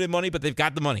unlimited money, but they've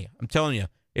got the money. I'm telling you,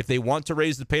 if they want to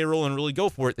raise the payroll and really go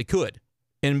for it, they could.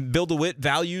 And Bill DeWitt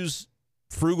values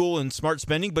frugal and smart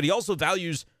spending, but he also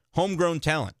values homegrown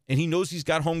talent. And he knows he's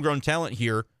got homegrown talent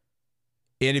here.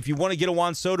 And if you want to get a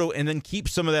Juan Soto and then keep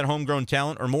some of that homegrown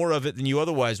talent or more of it than you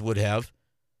otherwise would have,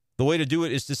 the way to do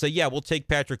it is to say, yeah, we'll take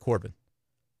Patrick Corbin.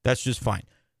 That's just fine.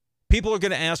 People are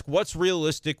going to ask, what's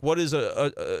realistic? What is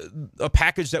a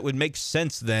package that would make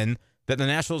sense then that the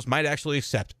Nationals might actually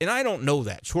accept? And I don't know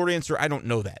that. Short answer, I don't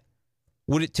know that.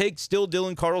 Would it take still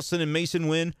Dylan Carlson and Mason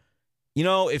Wynn?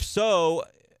 If so,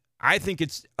 I think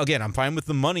it's, again, I'm fine with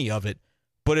the money of it.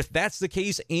 But if that's the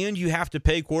case and you have to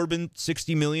pay Corbin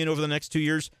 $60 million over the next 2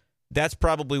 years, that's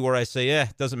probably where I say,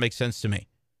 it doesn't make sense to me.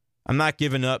 I'm not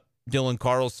giving up Dylan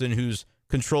Carlson, who's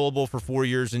controllable for 4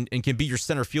 years and can be your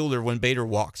center fielder when Bader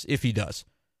walks, if he does.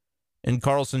 And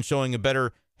Carlson showing a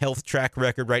better health track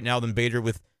record right now than Bader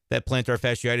with that plantar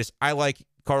fasciitis. I like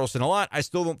Carlson a lot. I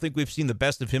still don't think we've seen the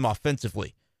best of him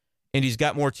offensively. And he's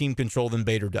got more team control than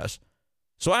Bader does.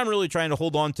 So I'm really trying to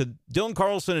hold on to Dylan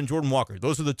Carlson and Jordan Walker.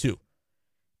 Those are the two.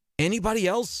 Anybody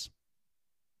else?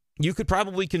 You could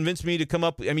probably convince me to come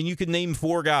up. You could name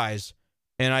 4 guys,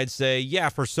 and I'd say, yeah,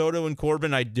 for Soto and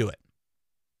Corbin, I'd do it.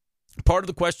 Part of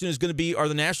the question is going to be, are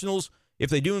the Nationals,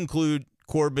 if they do include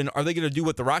Corbin, are they going to do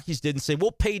what the Rockies did and say,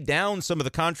 we'll pay down some of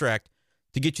the contract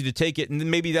to get you to take it, and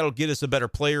then maybe that'll get us a better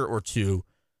player or two?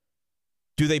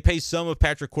 Do they pay some of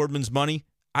Patrick Corbin's money?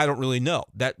 I don't really know.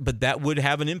 But that would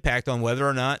have an impact on whether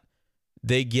or not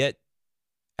they get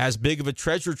as big of a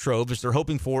treasure trove as they're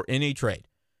hoping for in a trade.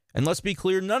 And let's be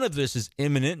clear, none of this is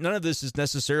imminent. None of this is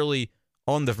necessarily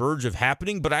on the verge of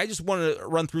happening, but I just want to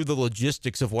run through the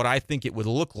logistics of what I think it would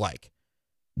look like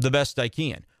the best I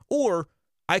can. Or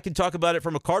I can talk about it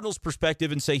from a Cardinals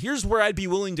perspective and say, here's where I'd be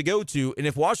willing to go to. And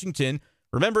if Washington,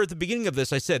 remember at the beginning of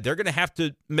this, I said they're going to have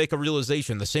to make a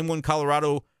realization, the same one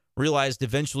Colorado realized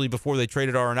eventually before they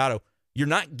traded Arenado. You're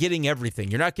not getting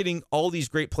everything. You're not getting all these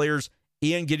great players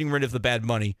and getting rid of the bad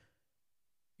money.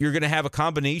 You're going to have a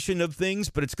combination of things,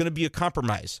 but it's going to be a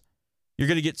compromise. You're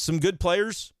going to get some good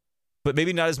players, but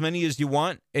maybe not as many as you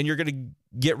want, and you're going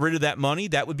to get rid of that money.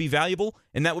 That would be valuable,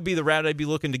 and that would be the route I'd be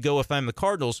looking to go if I'm the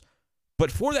Cardinals.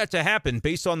 But for that to happen,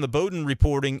 based on the Bowden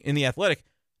reporting in The Athletic,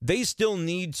 they still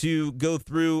need to go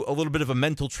through a little bit of a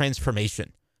mental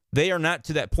transformation. They are not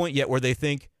to that point yet where they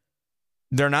think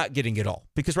they're not getting it all.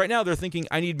 Because right now they're thinking,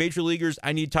 I need major leaguers,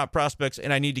 I need top prospects,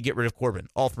 and I need to get rid of Corbin.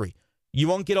 All 3. You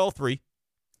won't get all 3.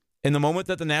 And the moment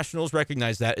that the Nationals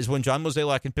recognize that is when John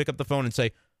Mozeliak can pick up the phone and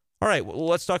say, all right, well,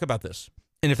 let's talk about this.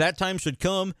 And if that time should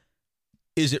come,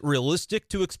 is it realistic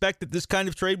to expect that this kind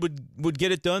of trade would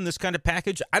get it done, this kind of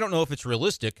package? I don't know if it's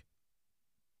realistic.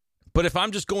 But if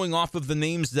I'm just going off of the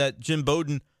names that Jim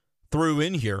Bowden threw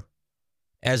in here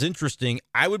as interesting,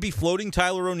 I would be floating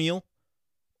Tyler O'Neill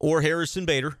or Harrison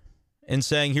Bader and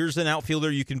saying, here's an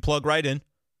outfielder you can plug right in.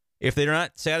 If they're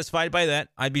not satisfied by that,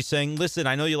 I'd be saying, listen,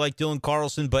 I know you like Dylan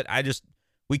Carlson, but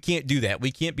we can't do that.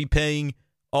 We can't be paying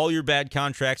all your bad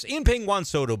contracts and paying Juan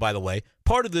Soto, by the way.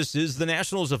 Part of this is the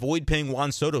Nationals avoid paying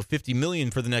Juan Soto $50 million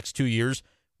for the next 2 years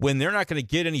when they're not going to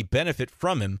get any benefit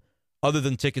from him other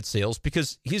than ticket sales,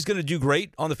 because he's going to do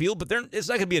great on the field, but it's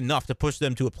not going to be enough to push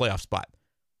them to a playoff spot.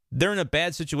 They're in a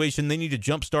bad situation. They need to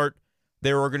jumpstart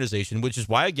their organization, which is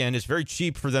why, again, it's very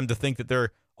cheap for them to think that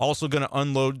they're also going to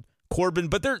unload Corbin,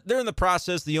 but they're in the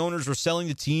process. The owners are selling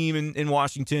the team in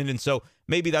Washington, and so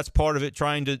maybe that's part of it,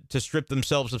 trying to strip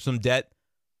themselves of some debt.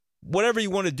 Whatever you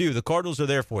want to do, the Cardinals are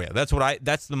there for you.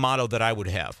 That's the motto that I would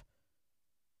have.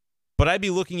 But I'd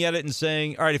be looking at it and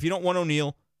saying, all right, if you don't want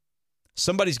O'Neill,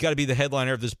 somebody's got to be the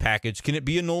headliner of this package. Can it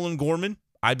be a Nolan Gorman?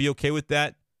 I'd be okay with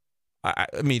that.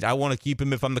 I want to keep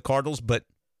him if I'm the Cardinals, but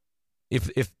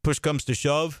if push comes to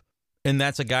shove and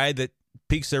that's a guy that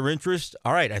piques their interest,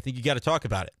 all right, I think you got to talk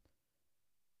about it.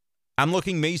 I'm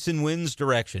looking Mason Wynn's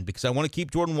direction because I want to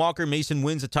keep Jordan Walker. Mason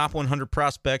Wynn's a top 100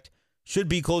 prospect, should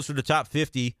be closer to top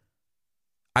 50.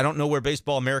 I don't know where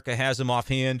Baseball America has him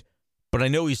offhand, but I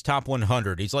know he's top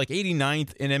 100. He's like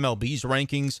 89th in MLB's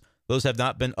rankings. Those have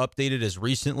not been updated as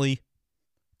recently.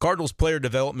 Cardinals Player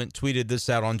Development tweeted this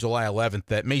out on July 11th,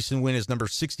 that Mason Wynn is number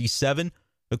 67,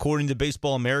 according to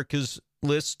Baseball America's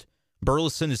list.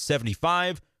 Burleson is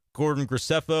 75. Gordon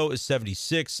Graceffo is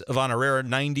 76. Ivan Herrera,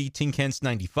 90. Tink Hence,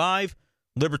 95.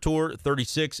 Liberatore,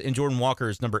 36. And Jordan Walker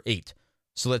is number 8.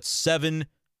 So that's 7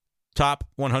 top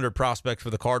 100 prospects for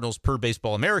the Cardinals per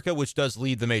Baseball America, which does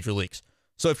lead the major leagues.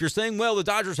 So if you're saying, well, the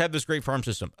Dodgers have this great farm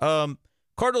system,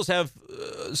 Cardinals have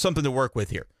something to work with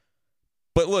here.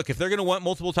 But look, if they're going to want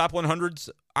multiple top 100s,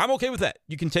 I'm okay with that.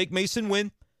 You can take Mason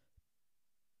Wynn.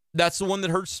 That's the one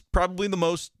that hurts probably the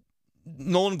most.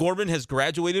 Nolan Gorman has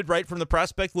graduated right from the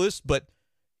prospect list, but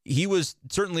he was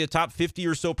certainly a top 50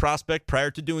 or so prospect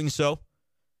prior to doing so.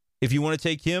 If you want to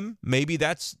take him, maybe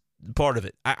that's part of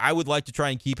it. I would like to try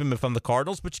and keep him if I'm the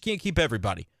Cardinals, but you can't keep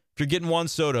everybody. If you're getting Juan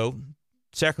Soto,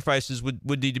 sacrifices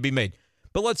would need to be made.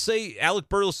 But let's say Alec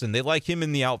Burleson, they like him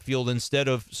in the outfield instead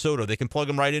of Soto. They can plug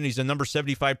him right in. He's a number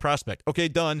 75 prospect. Okay,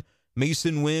 done.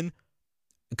 Mason Wynn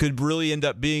could really end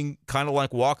up being kind of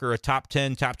like Walker, a top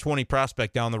 10, top 20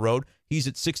 prospect down the road. He's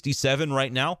at 67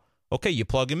 right now. Okay, you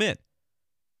plug him in.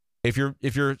 If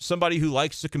you're somebody who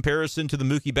likes the comparison to the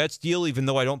Mookie Betts deal, even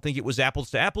though I don't think it was apples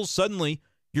to apples, suddenly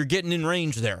you're getting in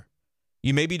range there.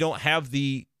 You maybe don't have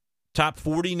the top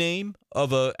 40 name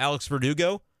of Alex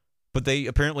Verdugo, but they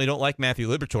apparently don't like Matthew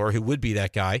Liberatore, who would be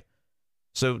that guy.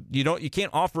 So you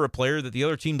can't offer a player that the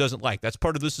other team doesn't like. That's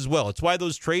part of this as well. It's why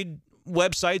those trade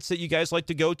websites that you guys like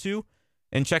to go to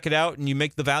and check it out and you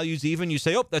make the values even, you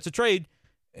say, oh, that's a trade.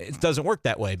 It doesn't work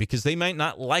that way because they might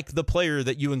not like the player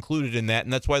that you included in that,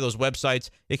 and that's why those websites,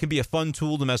 it can be a fun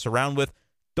tool to mess around with.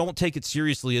 Don't take it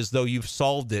seriously as though you've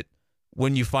solved it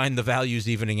when you find the values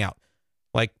evening out.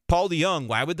 Like Paul DeJong,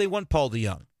 why would they want Paul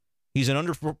DeJong? He's an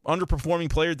underperforming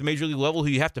player at the major league level who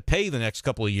you have to pay the next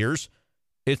couple of years.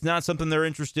 It's not something they're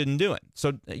interested in doing.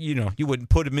 So, you wouldn't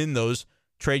put him in those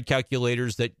trade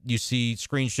calculators that you see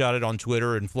screenshotted on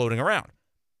Twitter and floating around.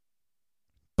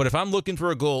 But if I'm looking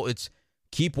for a goal, it's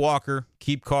keep Walker,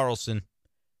 keep Carlson.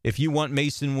 If you want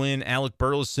Mason Wynn, Alec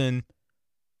Burleson,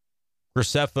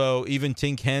 Graceffo, even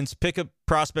Tink Hence, pick a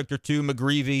prospect or two,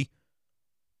 McGreevy,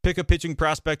 pick a pitching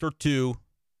prospect or two,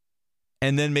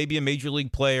 and then maybe a major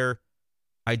league player.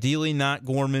 Ideally not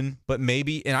Gorman, but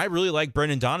maybe, and I really like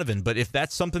Brendan Donovan, but if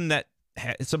that's something that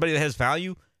somebody that has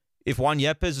value, if Juan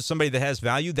Yepez is somebody that has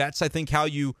value, that's, I think, how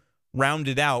you round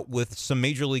it out with some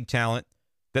major league talent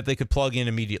that they could plug in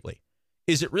immediately.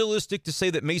 Is it realistic to say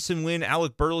that Mason Wynn,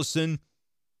 Alec Burleson,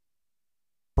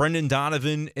 Brendan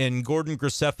Donovan, and Gordon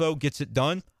Graceffo gets it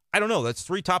done? I don't know. That's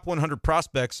 3 top 100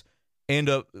 prospects and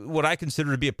what I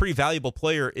consider to be a pretty valuable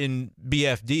player in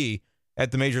BFD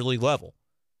at the major league level.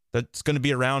 That's going to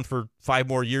be around for 5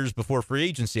 more years before free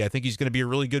agency. I think he's going to be a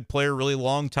really good player, really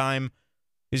long time.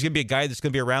 He's going to be a guy that's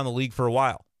going to be around the league for a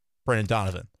while, Brendan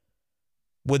Donovan.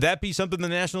 Would that be something the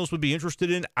Nationals would be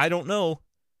interested in? I don't know.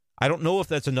 I don't know if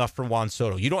that's enough for Juan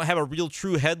Soto. You don't have a real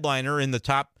true headliner in the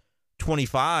top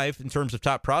 25 in terms of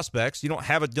top prospects. You don't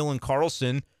have a Dylan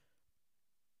Carlson.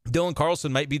 Dylan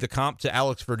Carlson might be the comp to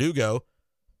Alex Verdugo,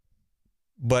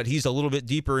 but he's a little bit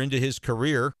deeper into his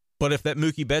career. But if that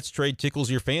Mookie Betts trade tickles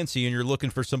your fancy and you're looking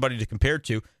for somebody to compare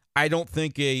to, I don't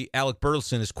think a Alec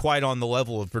Burleson is quite on the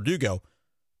level of Verdugo.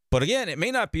 But again, it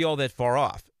may not be all that far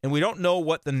off. And we don't know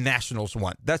what the Nationals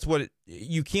want. That's what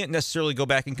you can't necessarily go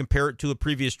back and compare it to a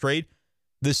previous trade.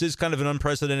 This is kind of an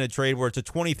unprecedented trade where it's a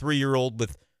 23-year-old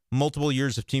with multiple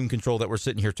years of team control that we're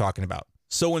sitting here talking about.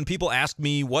 So when people ask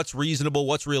me what's reasonable,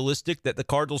 what's realistic that the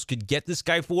Cardinals could get this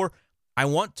guy for, I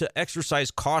want to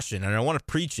exercise caution, and I want to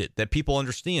preach it, that people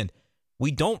understand.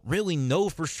 We don't really know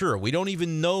for sure. We don't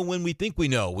even know when we think we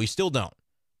know. We still don't.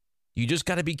 You just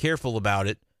got to be careful about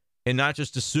it and not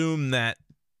just assume that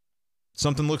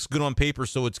something looks good on paper,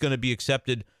 so it's going to be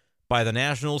accepted by the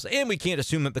Nationals. And we can't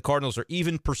assume that the Cardinals are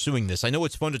even pursuing this. I know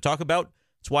it's fun to talk about.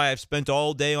 It's why I've spent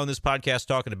all day on this podcast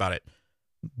talking about it.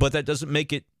 But that doesn't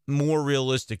make it more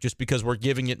realistic just because we're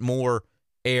giving it more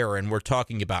air and we're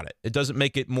talking about it. It doesn't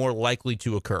make it more likely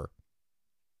to occur.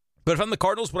 But if I'm the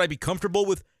Cardinals, would I be comfortable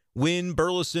with Wynn,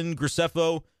 Burleson,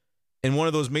 Graceffo, and one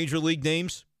of those major league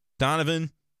names?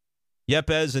 Donovan,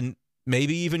 Yepez, and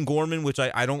maybe even Gorman, which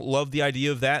I don't love the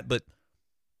idea of that, but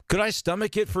could I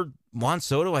stomach it for Juan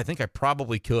Soto? I think I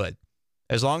probably could.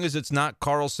 As long as it's not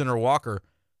Carlson or Walker.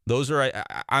 Those are,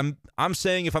 I'm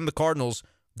saying if I'm the Cardinals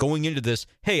going into this,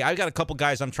 hey, I've got a couple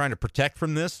guys I'm trying to protect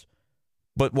from this.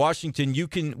 But Washington,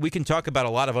 we can talk about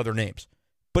a lot of other names.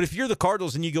 But if you're the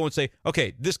Cardinals and you go and say,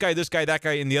 okay, this guy, that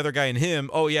guy, and the other guy and him,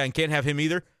 oh yeah, and can't have him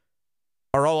either,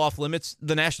 are all off limits,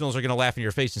 the Nationals are going to laugh in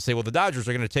your face and say, well, the Dodgers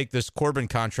are going to take this Corbin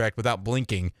contract without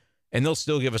blinking, and they'll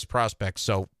still give us prospects,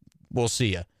 so we'll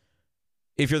see ya.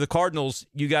 If you're the Cardinals,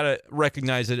 you got to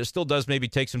recognize that it still does maybe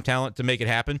take some talent to make it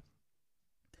happen.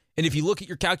 And if you look at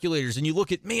your calculators and you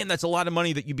look at, man, that's a lot of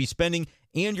money that you'd be spending,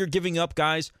 and you're giving up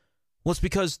guys, well, it's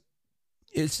because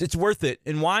it's worth it.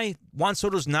 And why? Juan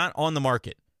Soto's not on the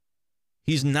market.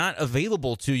 He's not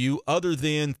available to you other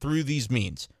than through these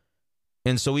means.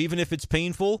 And so even if it's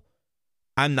painful,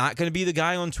 I'm not going to be the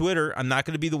guy on Twitter. I'm not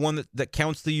going to be the one that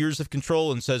counts the years of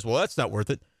control and says, well, that's not worth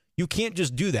it. You can't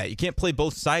just do that. You can't play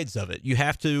both sides of it. You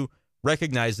have to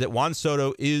recognize that Juan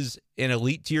Soto is an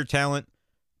elite tier talent,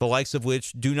 the likes of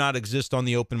which do not exist on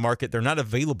the open market. They're not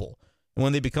available. And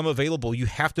when they become available, you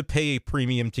have to pay a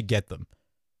premium to get them.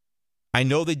 I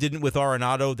know they didn't with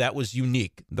Arenado. That was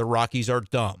unique. The Rockies are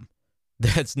dumb.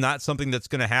 That's not something that's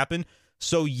going to happen.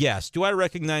 So, yes, do I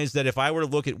recognize that if I were to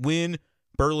look at Wynn,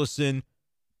 Burleson,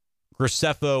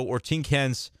 Graceffo, or Tink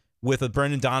Hence with a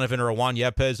Brendan Donovan or a Juan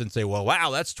Yepez and say, well, wow,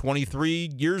 that's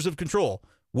 23 years of control.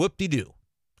 Whoop-de-doo.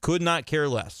 Could not care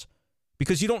less.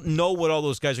 Because you don't know what all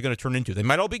those guys are going to turn into. They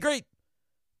might all be great.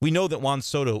 We know that Juan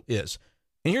Soto is.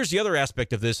 And here's the other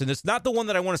aspect of this, and it's not the one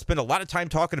that I want to spend a lot of time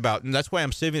talking about, and that's why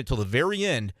I'm saving it till the very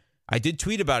end. I did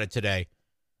tweet about it today.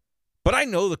 But I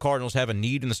know the Cardinals have a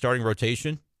need in the starting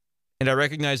rotation, and I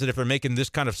recognize that if they're making this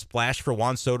kind of splash for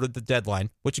Juan Soto at the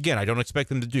deadline, which, again, I don't expect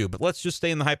them to do, but let's just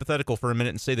stay in the hypothetical for a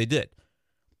minute and say they did.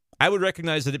 I would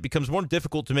recognize that it becomes more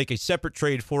difficult to make a separate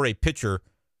trade for a pitcher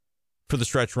for the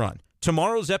stretch run.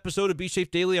 Tomorrow's episode of Be Safe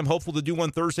Daily, I'm hopeful to do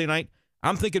one Thursday night.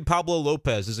 I'm thinking Pablo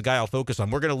Lopez is a guy I'll focus on.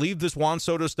 We're going to leave this Juan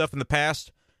Soto stuff in the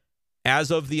past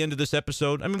as of the end of this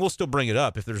episode. I mean, we'll still bring it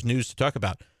up if there's news to talk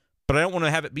about, but I don't want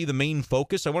to have it be the main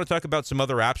focus. I want to talk about some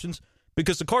other options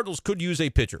because the Cardinals could use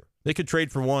a pitcher. They could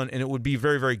trade for one, and it would be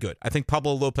very, very good. I think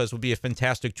Pablo Lopez would be a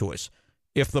fantastic choice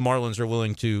if the Marlins are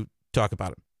willing to talk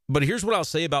about him. But here's what I'll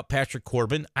say about Patrick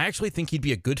Corbin. I actually think he'd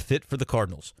be a good fit for the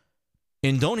Cardinals.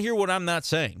 And don't hear what I'm not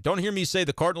saying. Don't hear me say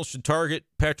the Cardinals should target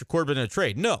Patrick Corbin in a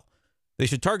trade. No. They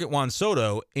should target Juan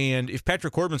Soto, and if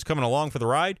Patrick Corbin's coming along for the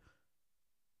ride,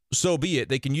 so be it.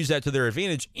 They can use that to their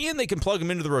advantage, and they can plug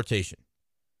him into the rotation.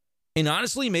 And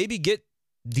honestly, maybe get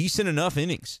decent enough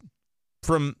innings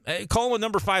from, call him a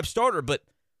number 5 starter, but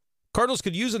Cardinals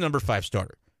could use a number 5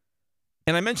 starter.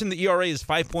 And I mentioned the ERA is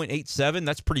 5.87.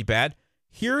 That's pretty bad.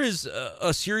 Here is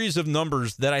a series of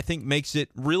numbers that I think makes it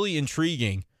really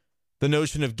intriguing, the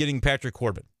notion of getting Patrick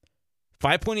Corbin.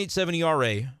 5.87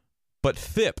 ERA, but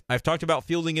FIP, I've talked about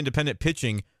fielding independent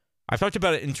pitching. I've talked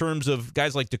about it in terms of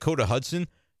guys like Dakota Hudson.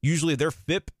 Usually their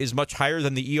FIP is much higher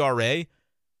than the ERA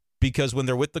because when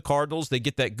they're with the Cardinals, they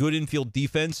get that good infield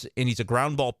defense, and he's a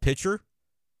ground ball pitcher.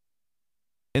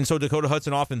 And so Dakota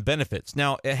Hudson often benefits.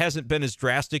 Now, it hasn't been as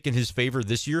drastic in his favor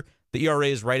this year. The ERA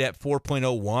is right at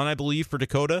 4.01, I believe, for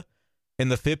Dakota.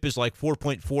 And the FIP is like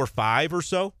 4.45 or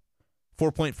so.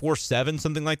 4.47,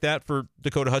 something like that for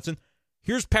Dakota Hudson.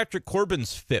 Here's Patrick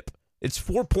Corbin's FIP. It's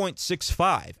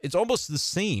 4.65. It's almost the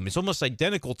same. It's almost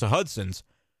identical to Hudson's.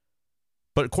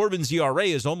 But Corbin's ERA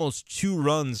is almost 2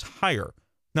 runs higher.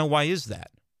 Now, why is that?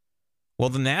 Well,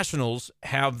 the Nationals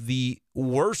have the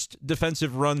worst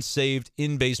defensive runs saved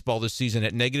in baseball this season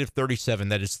at negative 37.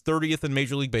 That is 30th in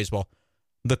Major League Baseball.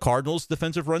 The Cardinals'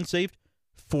 defensive runs saved,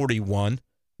 41,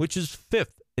 which is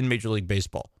 5th in Major League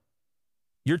Baseball.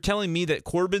 You're telling me that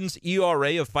Corbin's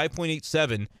ERA of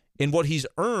 5.87 and what he's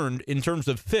earned in terms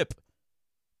of FIP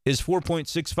is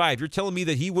 4.65. You're telling me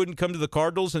that he wouldn't come to the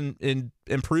Cardinals and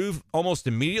improve almost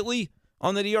immediately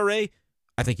on that ERA?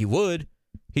 I think he would.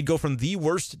 He'd go from the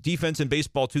worst defense in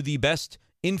baseball to the best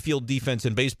infield defense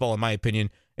in baseball, in my opinion.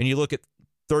 And you look at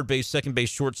third base, second base,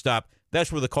 shortstop,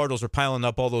 that's where the Cardinals are piling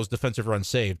up all those defensive runs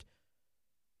saved.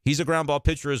 He's a ground ball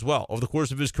pitcher as well. Over the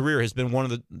course of his career, has been one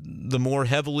of the more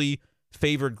heavily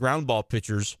favored ground ball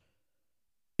pitchers.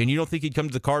 And you don't think he'd come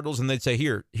to the Cardinals and they'd say,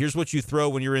 here's what you throw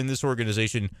when you're in this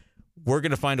organization. We're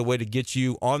going to find a way to get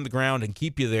you on the ground and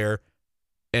keep you there.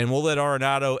 And we'll let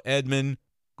Arenado, Edman,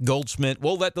 Goldschmidt,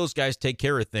 we'll let those guys take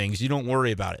care of things. You don't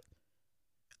worry about it.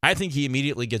 I think he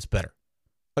immediately gets better.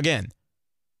 Again,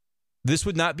 this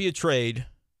would not be a trade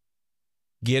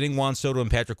getting Juan Soto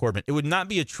and Patrick Corbin. It would not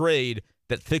be a trade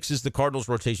that fixes the Cardinals'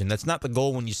 rotation. That's not the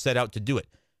goal when you set out to do it.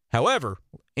 However,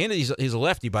 and he's a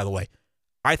lefty, by the way,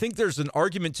 I think there's an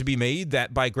argument to be made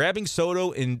that by grabbing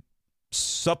Soto and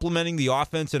supplementing the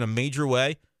offense in a major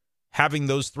way, having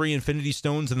those 3 Infinity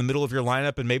Stones in the middle of your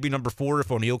lineup and maybe number 4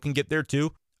 if O'Neill can get there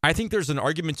too, I think there's an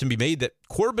argument to be made that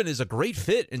Corbin is a great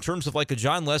fit in terms of like a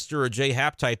John Lester or a Jay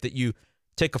Happ type that you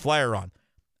take a flyer on.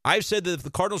 I've said that if the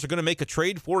Cardinals are going to make a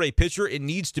trade for a pitcher, it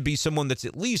needs to be someone that's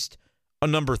at least a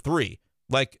number 3,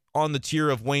 like on the tier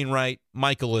of Wainwright,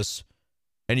 Michaelis,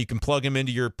 and you can plug him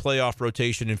into your playoff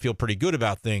rotation and feel pretty good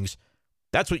about things.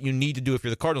 That's what you need to do if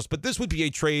you're the Cardinals. But this would be a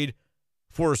trade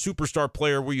for a superstar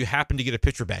player where you happen to get a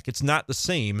pitcher back. It's not the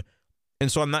same,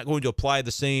 and so I'm not going to apply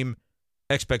the same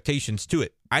expectations to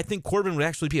it. I think Corbin would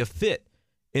actually be a fit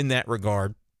in that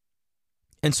regard.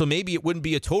 And so maybe it wouldn't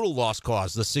be a total lost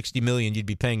cause, the $60 million you'd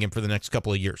be paying him for the next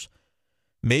couple of years.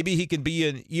 Maybe he could be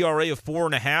an ERA of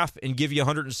 4.5 and give you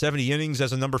 170 innings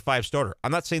as a number 5 starter.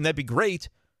 I'm not saying that'd be great,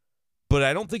 but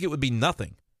I don't think it would be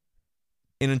nothing.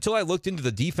 And until I looked into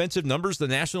the defensive numbers, the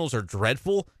Nationals are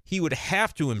dreadful. He would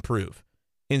have to improve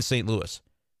in St. Louis.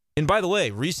 And by the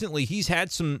way, recently he's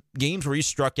had some games where he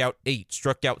struck out 8,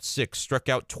 struck out 6, struck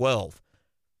out 12.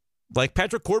 Like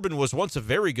Patrick Corbin was once a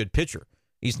very good pitcher.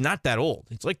 He's not that old.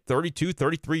 He's like 32,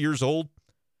 33 years old.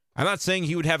 I'm not saying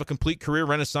he would have a complete career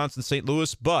renaissance in St.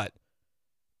 Louis, but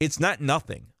it's not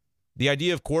nothing. The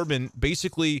idea of Corbin,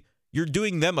 basically, you're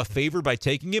doing them a favor by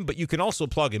taking him, but you can also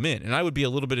plug him in, and I would be a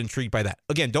little bit intrigued by that.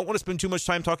 Again, don't want to spend too much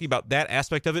time talking about that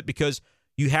aspect of it because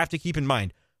you have to keep in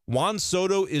mind, Juan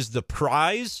Soto is the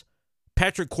prize.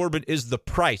 Patrick Corbin is the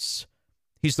price.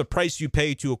 He's the price you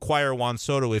pay to acquire Juan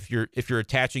Soto if you're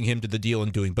attaching him to the deal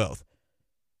and doing both.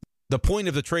 The point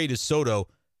of the trade is Soto.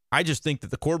 I just think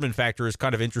that the Corbin factor is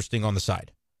kind of interesting on the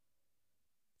side.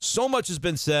 So much has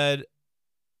been said.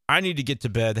 I need to get to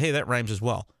bed. Hey, that rhymes as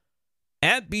well.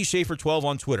 At bschaefer12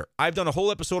 on Twitter. I've done a whole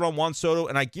episode on Juan Soto,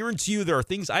 and I guarantee you there are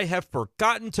things I have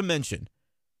forgotten to mention.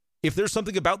 If there's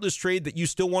something about this trade that you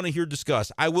still want to hear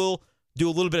discussed, I will do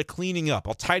a little bit of cleaning up.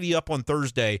 I'll tidy up on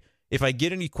Thursday. If I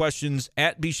get any questions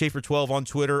at bschaefer12 on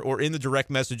Twitter or in the direct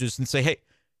messages and say, hey,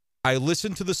 I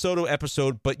listened to the Soto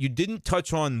episode, but you didn't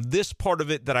touch on this part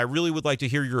of it that I really would like to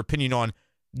hear your opinion on.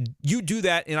 You do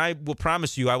that, and I will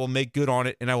promise you I will make good on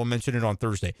it, and I will mention it on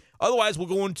Thursday. Otherwise, we'll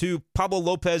go into Pablo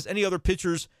Lopez, any other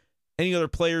pitchers, any other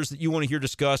players that you want to hear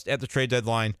discussed at the trade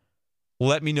deadline.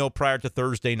 Let me know prior to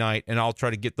Thursday night, and I'll try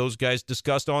to get those guys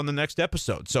discussed on the next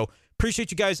episode. So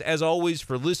appreciate you guys, as always,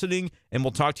 for listening, and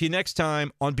we'll talk to you next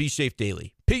time on Be Safe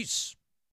Daily. Peace.